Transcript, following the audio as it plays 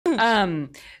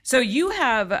So you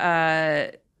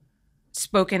have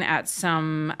spoken at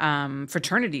some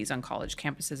fraternities on college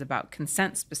campuses about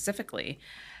consent specifically.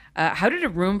 How did a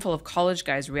room full of college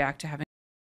guys react to having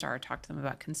a star talk to them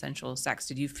about consensual sex?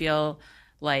 Did you feel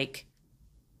like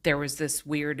there was this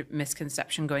weird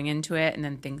misconception going into it and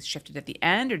then things shifted at the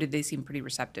end, or did they seem pretty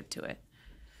receptive to it?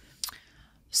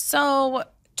 So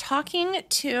talking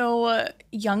to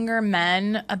younger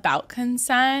men about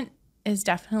consent is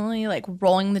definitely like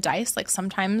rolling the dice. Like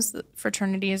sometimes the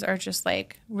fraternities are just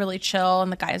like really chill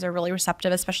and the guys are really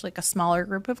receptive, especially like a smaller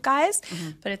group of guys.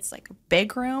 But it's like a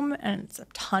big room and it's a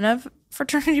ton of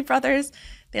fraternity brothers.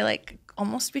 They like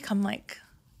almost become like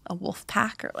a wolf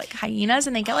pack or like hyenas,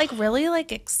 and they get like really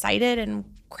like excited and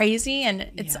crazy,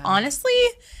 and it's honestly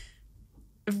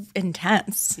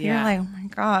intense. You're like, oh my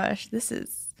gosh, this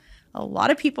is a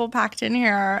lot of people packed in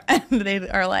here, and they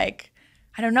are like,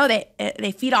 I don't know,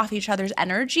 they feed off each other's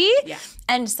energy. Yeah.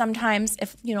 And sometimes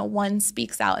if, you know, one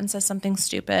speaks out and says something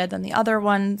stupid, then the other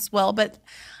ones will. But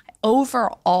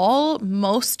overall,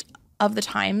 most of the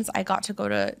times I got to go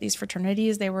to these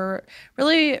fraternities, they were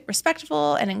really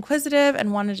respectful and inquisitive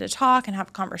and wanted to talk and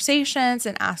have conversations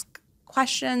and ask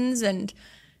questions. And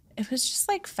it was just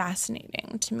like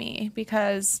fascinating to me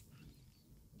because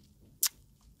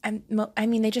I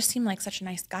mean, they just seem like such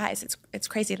nice guys. It's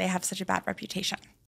crazy they have such a bad reputation.